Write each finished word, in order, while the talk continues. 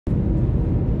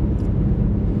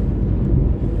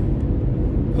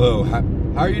Hello, how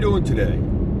are you doing today?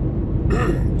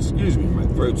 Excuse me, my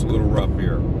throat's a little rough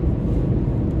here.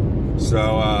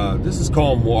 So, this is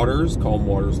Calm Waters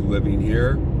Living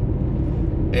here.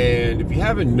 And if you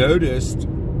haven't noticed,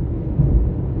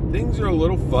 things are a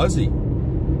little fuzzy.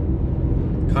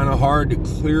 Kind of hard to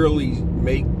clearly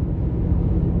make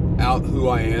out who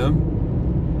I am.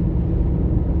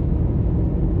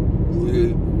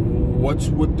 What's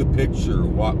with the picture?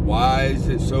 Why is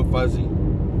it so fuzzy?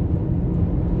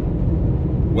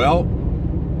 Well,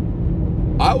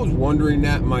 I was wondering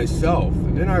that myself,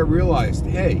 and then I realized,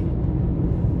 hey,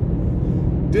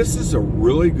 this is a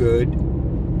really good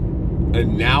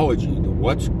analogy to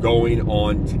what's going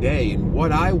on today and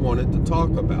what I wanted to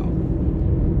talk about.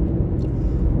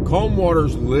 Calm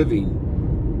Waters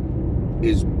Living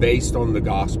is based on the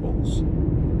Gospels.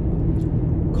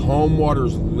 Calm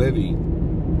Waters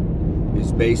Living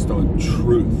is based on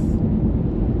truth,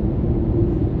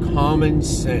 common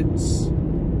sense,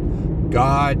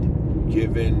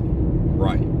 God-given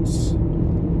rights.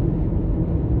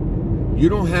 You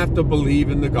don't have to believe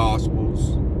in the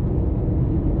Gospels.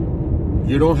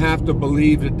 You don't have to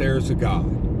believe that there's a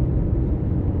God.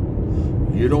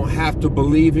 You don't have to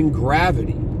believe in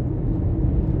gravity.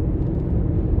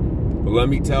 But let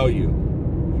me tell you,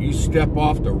 if you step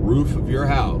off the roof of your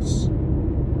house,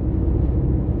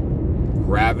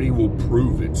 gravity will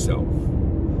prove itself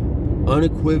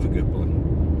unequivocally.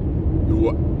 It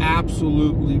will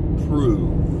absolutely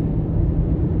prove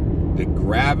that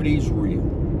gravity's real.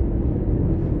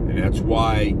 And that's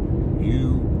why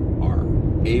you are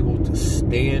able to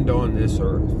stand on this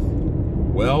earth.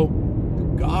 Well, the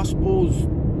gospel's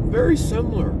very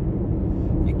similar.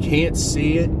 You can't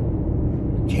see it.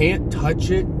 You can't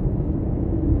touch it.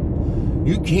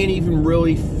 You can't even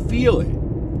really feel it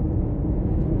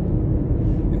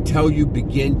until you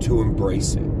begin to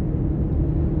embrace it.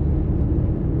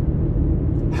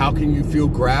 How can you feel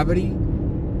gravity?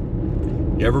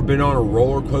 You ever been on a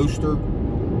roller coaster?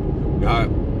 It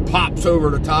pops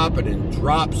over the top and then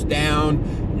drops down.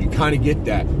 And you kind of get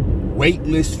that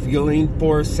weightless feeling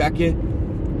for a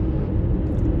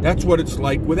second. That's what it's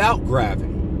like without gravity.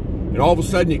 And all of a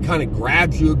sudden it kind of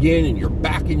grabs you again and you're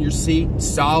back in your seat,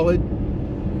 solid,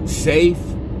 safe.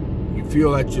 You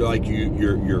feel that you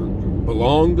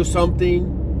belong to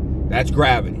something. That's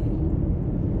gravity.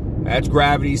 That's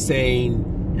gravity saying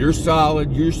you're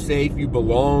solid, you're safe, you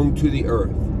belong to the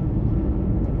earth.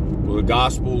 Well, the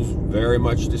gospel's very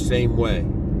much the same way.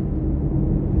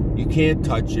 You can't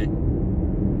touch it.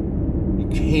 You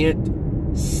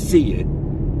can't see it.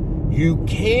 You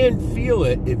can feel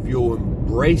it if you'll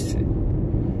embrace it.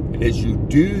 And as you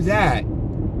do that,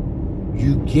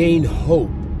 you gain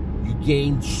hope. You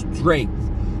gain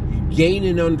strength. You gain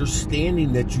an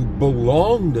understanding that you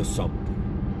belong to something.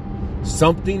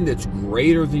 Something that's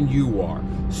greater than you are.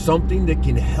 Something that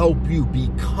can help you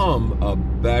become a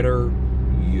better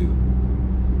you.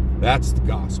 That's the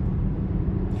gospel.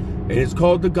 And it's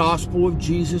called the gospel of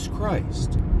Jesus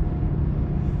Christ.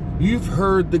 You've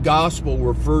heard the gospel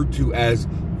referred to as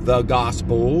the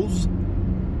Gospels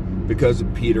because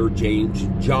of Peter, James,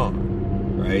 and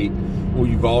John, right? Well,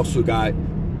 you've also got,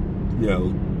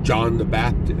 John the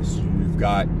Baptist. You've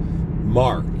got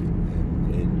Mark.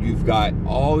 And you've got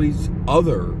all these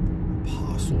other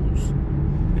apostles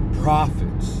and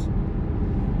prophets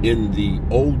in the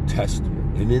Old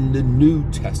Testament and in the New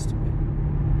Testament,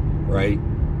 right?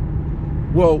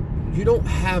 Well, you don't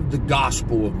have the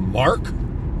Gospel of Mark.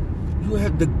 You don't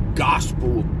have the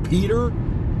Gospel of Peter.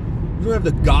 You don't have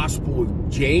the Gospel of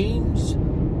James.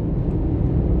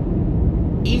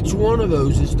 Each one of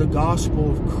those is the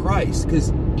Gospel of Christ,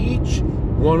 because each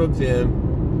one of them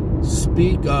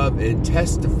speak of and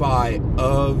testify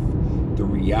of the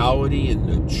reality and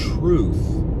the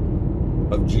truth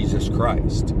of Jesus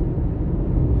Christ.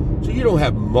 So you don't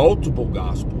have multiple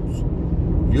Gospels.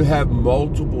 You have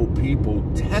multiple people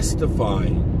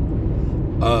testifying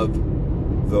of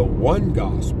the one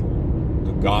gospel,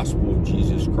 the gospel of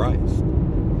Jesus Christ.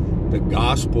 The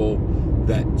gospel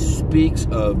that speaks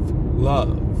of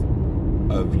love,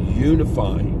 of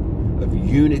unifying, of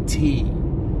unity,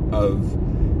 of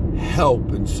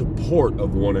help and support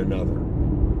of one another.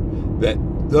 That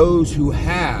those who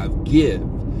have, give.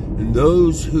 And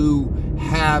those who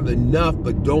have enough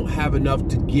but don't have enough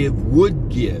to give would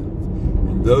give.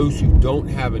 And those who don't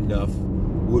have enough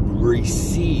would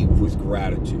receive with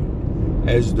gratitude.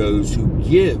 As those who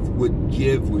give would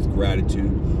give with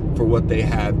gratitude for what they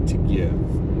have to give.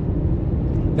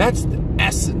 That's the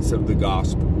essence of the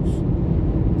Gospels.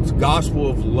 It's a gospel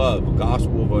of love, a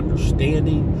gospel of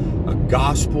understanding, a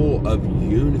gospel of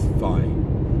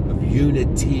unifying, of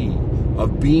unity,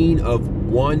 of being of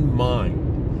one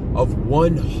mind, of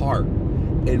one heart,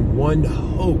 and one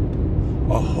hope.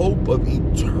 A hope of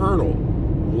eternal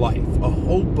life, a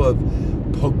hope of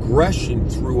progression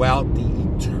throughout the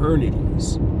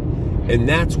eternities. And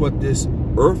that's what this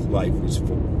earth life is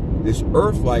for. This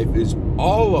earth life is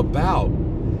all about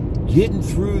getting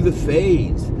through the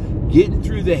phase, getting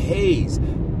through the haze,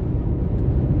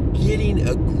 getting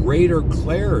a greater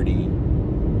clarity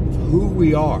of who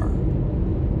we are,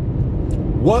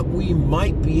 what we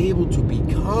might be able to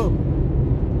become,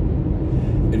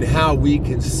 and how we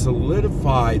can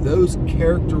solidify those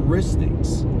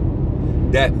characteristics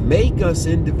that make us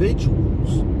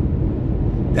individuals,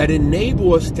 that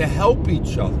enable us to help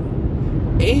each other,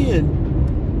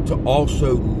 and to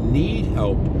also need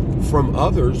help from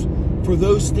others for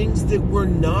those things that we're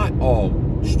not all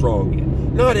strong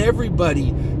in. Not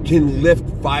everybody can lift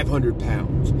 500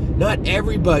 pounds. Not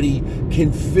everybody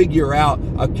can figure out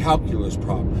a calculus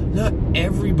problem. Not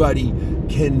everybody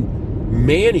can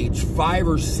manage 5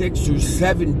 or 6 or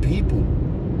 7 people.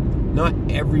 Not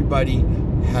everybody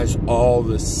has all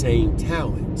the same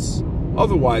talents.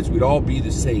 Otherwise, we'd all be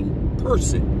the same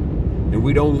person. And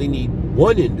we'd only need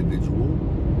one individual,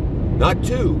 not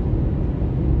 2,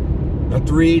 not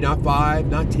 3, not 5,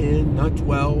 not 10, not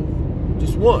 12,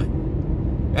 just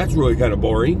one. That's really kind of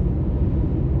boring.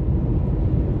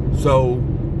 So,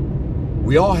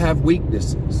 we all have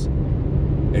weaknesses,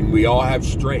 and we all have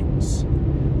strengths.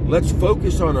 Let's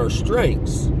focus on our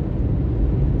strengths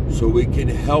so we can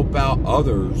help out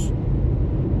others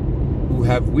who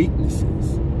have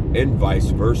weaknesses, and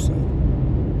vice versa.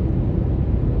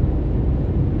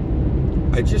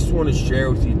 I just want to share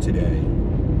with you today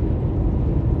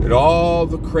that all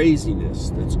the craziness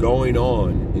that's going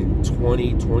on in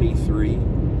 2023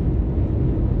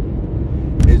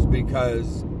 is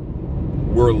because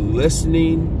we're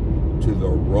listening to the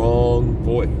wrong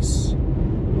voice.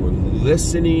 We're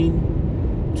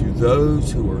listening to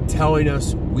those who are telling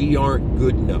us we aren't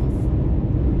good enough.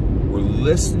 We're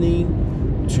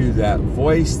listening to that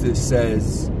voice that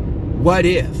says, what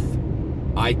if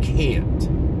I can't?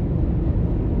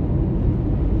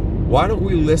 Why don't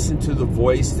we listen to the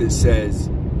voice that says,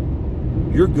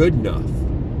 you're good enough.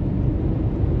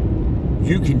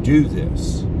 You can do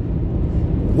this.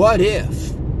 What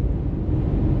if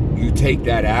you take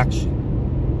that action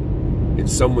and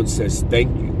someone says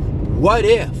thank you? What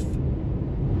if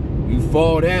you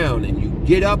fall down and you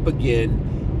get up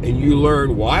again and you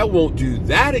learn, well, I won't do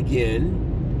that again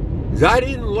because I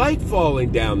didn't like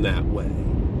falling down that way.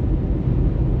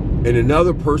 And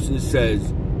another person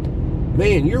says,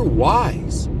 man, you're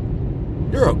wise.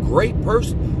 You're a great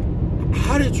person.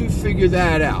 How did you figure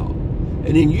that out?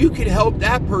 And then you can help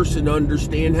that person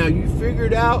understand how you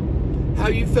figured out how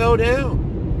you fell down.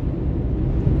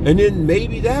 And then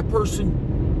maybe that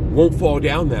person won't fall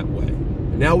down that way.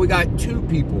 And now we got 2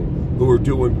 people who are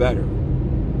doing better.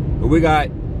 And we got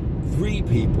 3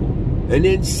 people, and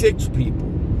then 6 people,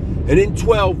 and then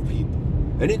 12 people,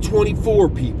 and then 24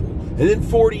 people, and then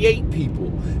 48 people,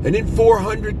 and then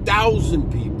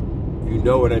 400,000 people. You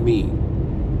know what I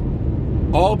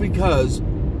mean? All because,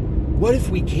 what if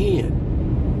we can?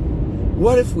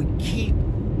 What if we keep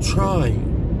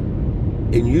trying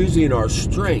and using our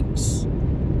strengths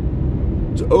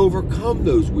to overcome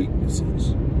those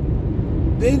weaknesses?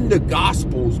 Then the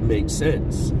Gospels make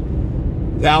sense.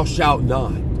 Thou shalt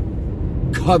not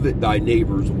covet thy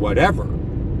neighbor's whatever.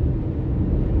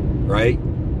 Right?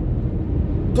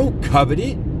 Don't covet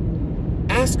it.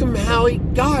 Ask him how he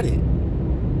got it.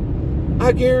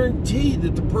 I guarantee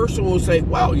that the person will say,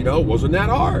 well, you know, it wasn't that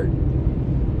hard.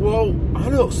 Well, I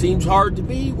know, it seems hard to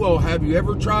me. Well, have you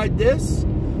ever tried this?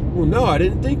 Well, no, I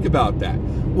didn't think about that.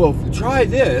 Well, if you try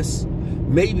this,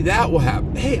 maybe that will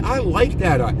happen. Hey, I like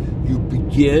that. You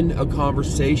begin a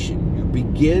conversation. You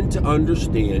begin to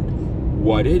understand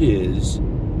what it is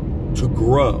to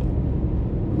grow,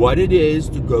 what it is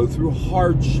to go through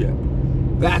hardship.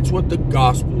 That's what the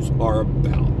Gospels are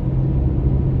about.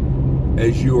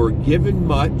 As you are given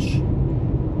much,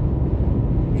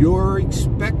 you're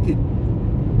expected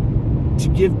to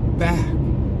give back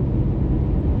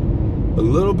a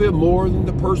little bit more than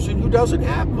the person who doesn't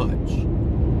have much.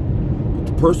 But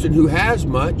the person who has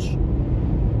much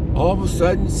all of a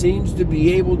sudden seems to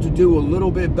be able to do a little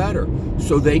bit better,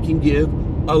 so they can give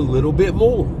a little bit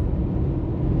more.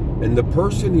 And the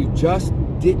person who just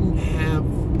didn't have,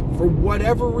 for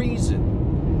whatever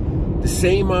reason, the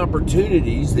same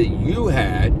opportunities that you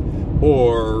had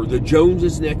or the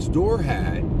Joneses next door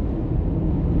had,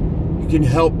 you can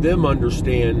help them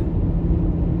understand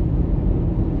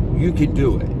you can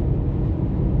do it.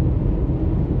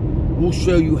 We'll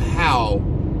show you how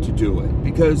to do it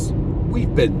because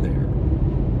we've been there.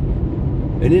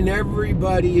 And then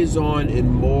everybody is on in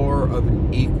more of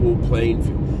an equal playing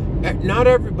field. Not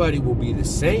everybody will be the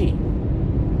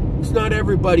same. It's not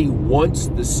everybody wants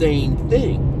the same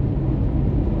thing.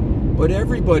 But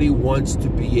everybody wants to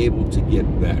be able to get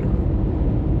better.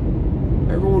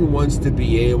 Everyone wants to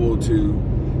be able to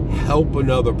help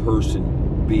another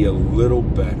person be a little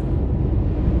better.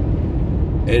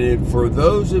 And for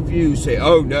those of you who say,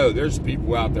 oh no, there's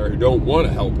people out there who don't want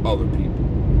to help other people.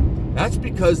 That's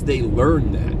because they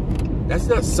learned that. That's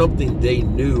not something they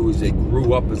knew as they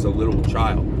grew up as a little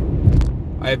child.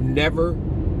 I have never,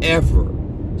 ever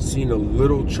seen a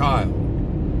little child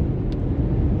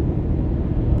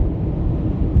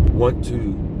want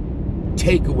to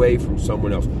take away from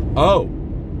someone else. Oh,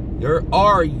 there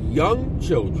are young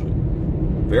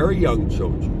children, very young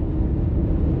children,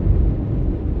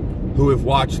 who have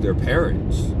watched their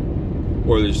parents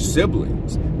or their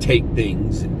siblings take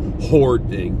things and hoard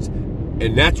things,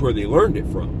 and that's where they learned it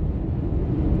from.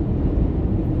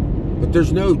 But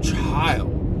there's no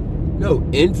child, no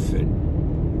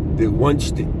infant that wants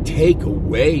to take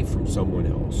away from someone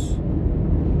else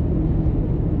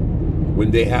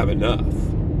when they have enough.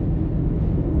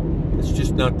 It's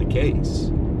just not the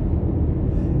case.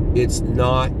 It's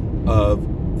not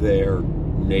of their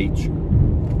nature.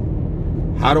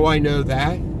 How do I know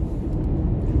that?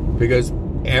 Because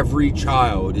every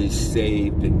child is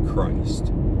saved in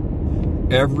Christ.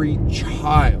 Every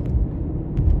child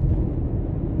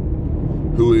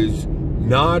who is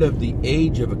not of the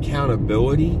age of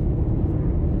accountability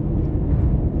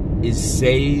is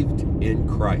saved in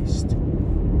Christ.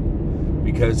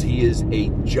 Because he is a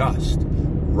just,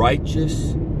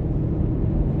 righteous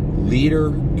leader,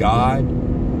 God,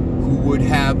 who would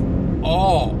have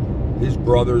all his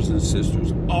brothers and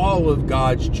sisters, all of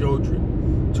God's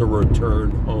children, to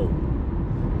return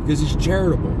home. Because he's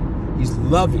charitable, he's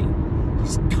loving,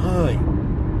 he's kind.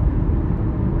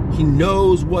 He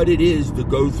knows what it is to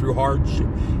go through hardship.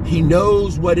 He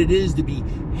knows what it is to be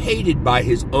hated by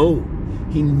his own.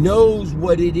 He knows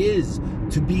what it is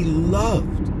to be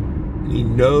loved. And he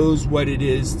knows what it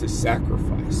is to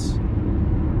sacrifice.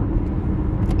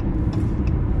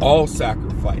 All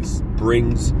sacrifice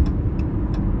brings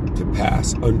to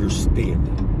pass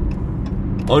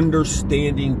understanding.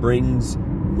 Understanding brings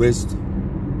wisdom.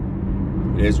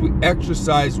 And as we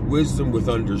exercise wisdom with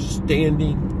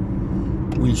understanding,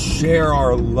 we share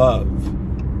our love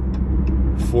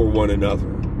for one another.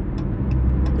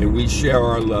 And we share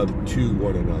our love to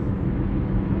one another.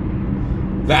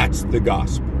 That's the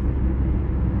gospel.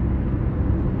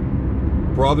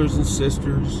 Brothers and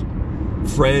sisters,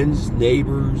 friends,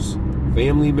 neighbors,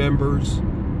 family members,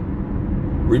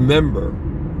 remember,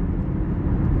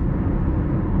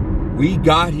 we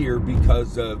got here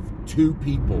because of two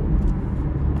people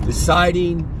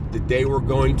deciding that they were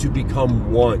going to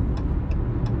become one.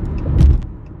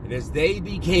 And as they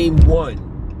became one,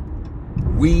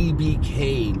 we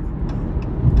became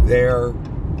their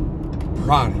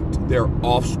product, their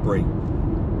offspring,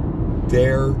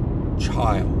 their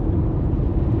child.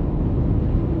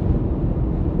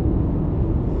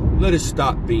 Let us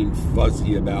stop being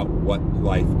fuzzy about what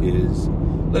life is.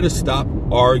 Let us stop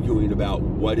arguing about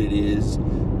what it is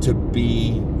to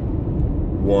be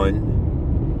one.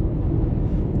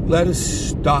 Let us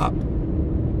stop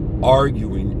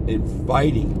arguing and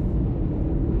fighting.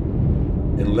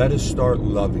 And let us start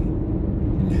loving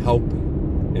and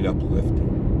helping and uplifting.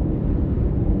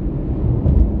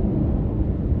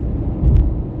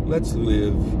 Let's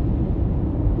live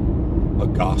a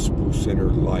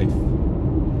gospel-centered life.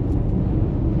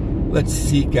 Let's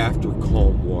seek after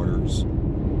calm waters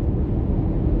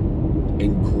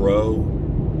and grow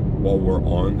while we're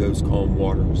on those calm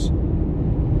waters.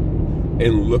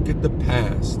 And look at the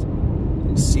past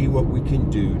and see what we can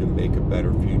do to make a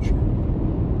better future.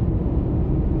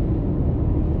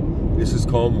 This is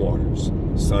Calm Waters,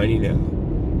 signing out.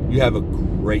 You have a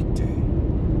great day.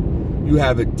 You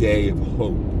have a day of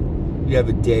hope. You have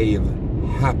a day of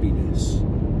happiness.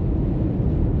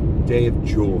 A day of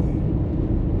joy.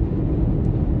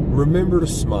 Remember to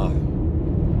smile.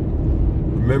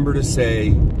 Remember to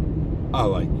say, I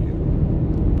like you.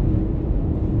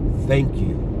 Thank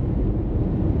you.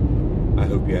 I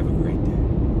hope you have a great day.